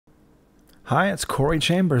Hi, it's Corey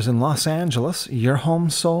Chambers in Los Angeles. Your home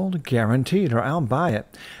sold, guaranteed, or I'll buy it.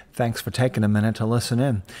 Thanks for taking a minute to listen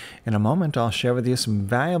in. In a moment, I'll share with you some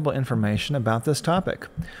valuable information about this topic.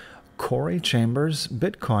 Corey Chambers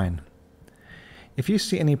Bitcoin. If you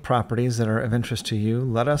see any properties that are of interest to you,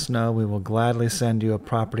 let us know. We will gladly send you a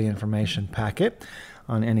property information packet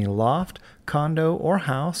on any loft, condo, or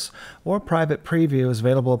house, or private preview is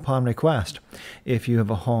available upon request. If you have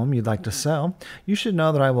a home you'd like to sell, you should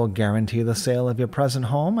know that I will guarantee the sale of your present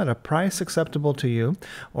home at a price acceptable to you,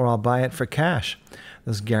 or I'll buy it for cash.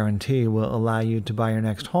 This guarantee will allow you to buy your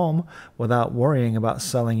next home without worrying about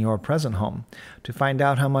selling your present home. To find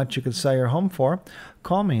out how much you could sell your home for,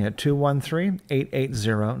 call me at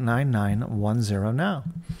 213-880-9910 now.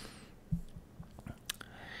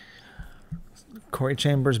 Corey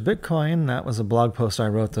Chambers Bitcoin, that was a blog post I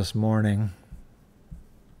wrote this morning.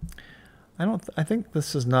 I think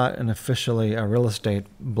this is not officially a real estate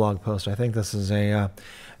blog post. I think this is a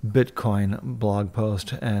Bitcoin blog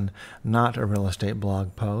post and not a real estate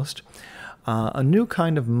blog post. A new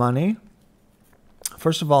kind of money.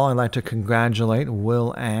 First of all, I'd like to congratulate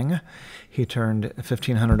Will Ang. He turned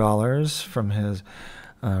 $1,500 from his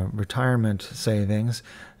retirement savings.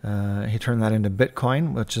 He turned that into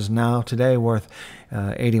Bitcoin, which is now today worth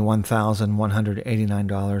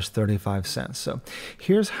 $81,189.35. So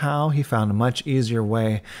here's how he found a much easier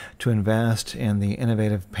way to invest in the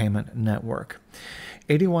innovative payment network.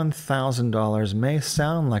 $81,000 may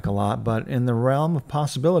sound like a lot, but in the realm of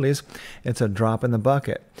possibilities, it's a drop in the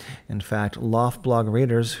bucket. In fact, Loft Blog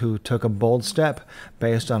readers who took a bold step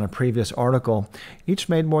based on a previous article each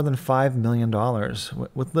made more than $5 million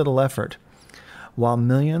with little effort. While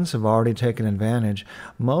millions have already taken advantage,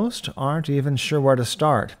 most aren't even sure where to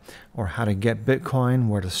start, or how to get Bitcoin,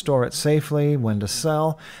 where to store it safely, when to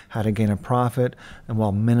sell, how to gain a profit, and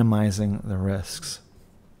while minimizing the risks.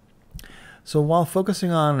 So while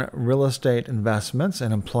focusing on real estate investments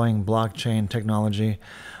and employing blockchain technology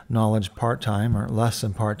knowledge part-time or less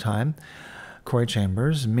than part-time, Corey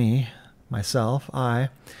Chambers, I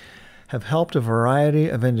have helped a variety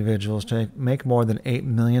of individuals to make more than $8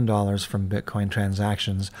 million from Bitcoin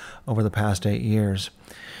transactions over the past 8 years.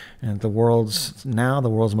 And the world's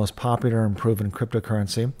most popular and proven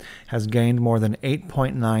cryptocurrency has gained more than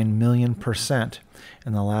 8.9 million%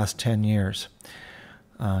 in the last 10 years.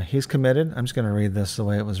 He's committed, I'm just going to read this the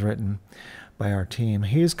way it was written by our team.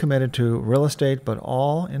 He's committed to real estate, but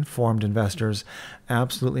all informed investors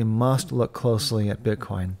absolutely must look closely at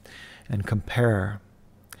Bitcoin and compare.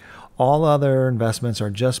 All other investments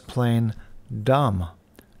are just plain dumb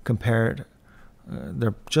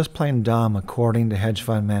they're just plain dumb, according to hedge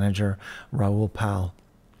fund manager Raoul Pal.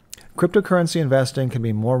 Cryptocurrency investing can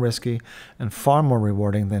be more risky and far more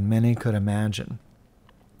rewarding than many could imagine.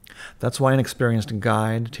 That's why an experienced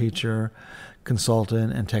guide, teacher,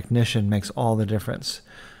 consultant, and technician makes all the difference.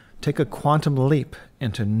 Take a quantum leap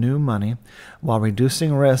into new money while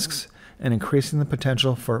reducing risks and increasing the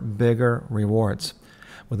potential for bigger rewards.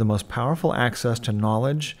 With the most powerful access to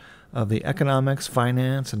knowledge of the economics,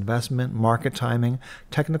 finance, investment, market timing,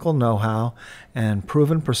 technical know-how, and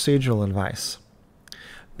proven procedural advice.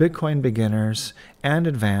 Bitcoin beginners and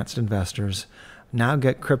advanced investors now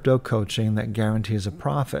get crypto coaching that guarantees a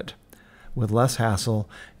profit with less hassle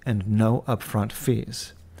and no upfront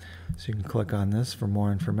fees. So you can click on this for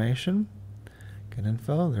more information. Get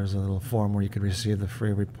info. There's a little form where you can receive the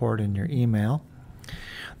free report in your email.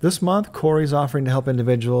 This month, Corey's offering to help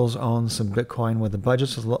individuals own some Bitcoin with a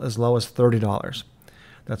budget as low as $30.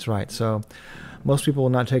 That's right. So most people will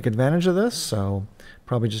not take advantage of this, so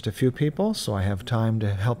probably just a few people. So I have time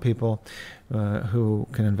to help people who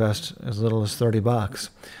can invest as little as $30.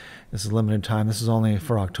 This is limited time. This is only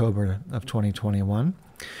for October of 2021.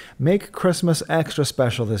 Make Christmas extra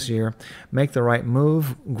special this year. Make the right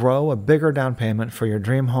move. Grow a bigger down payment for your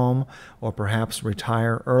dream home, or perhaps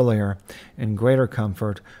retire earlier in greater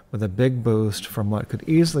comfort with a big boost from what could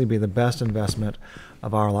easily be the best investment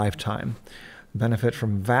of our lifetime. Benefit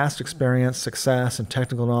from vast experience, success, and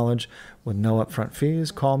technical knowledge with no upfront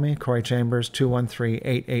fees. Call me, Corey Chambers,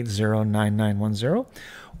 213-880-9910,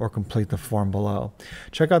 or complete the form below.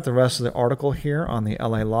 Check out the rest of the article here on the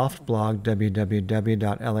LA Loft Blog,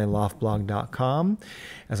 www.laloftblog.com.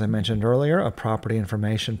 As I mentioned earlier, a property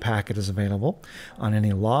information packet is available on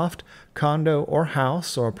any loft, condo, or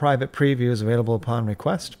house, or a private preview is available upon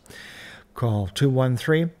request. Call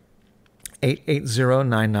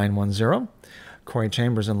 213-880-9910. Corey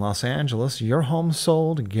Chambers in Los Angeles. Your home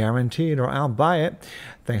sold, guaranteed, or I'll buy it.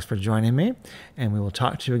 Thanks for joining me, and we will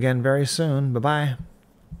talk to you again very soon. Bye-bye.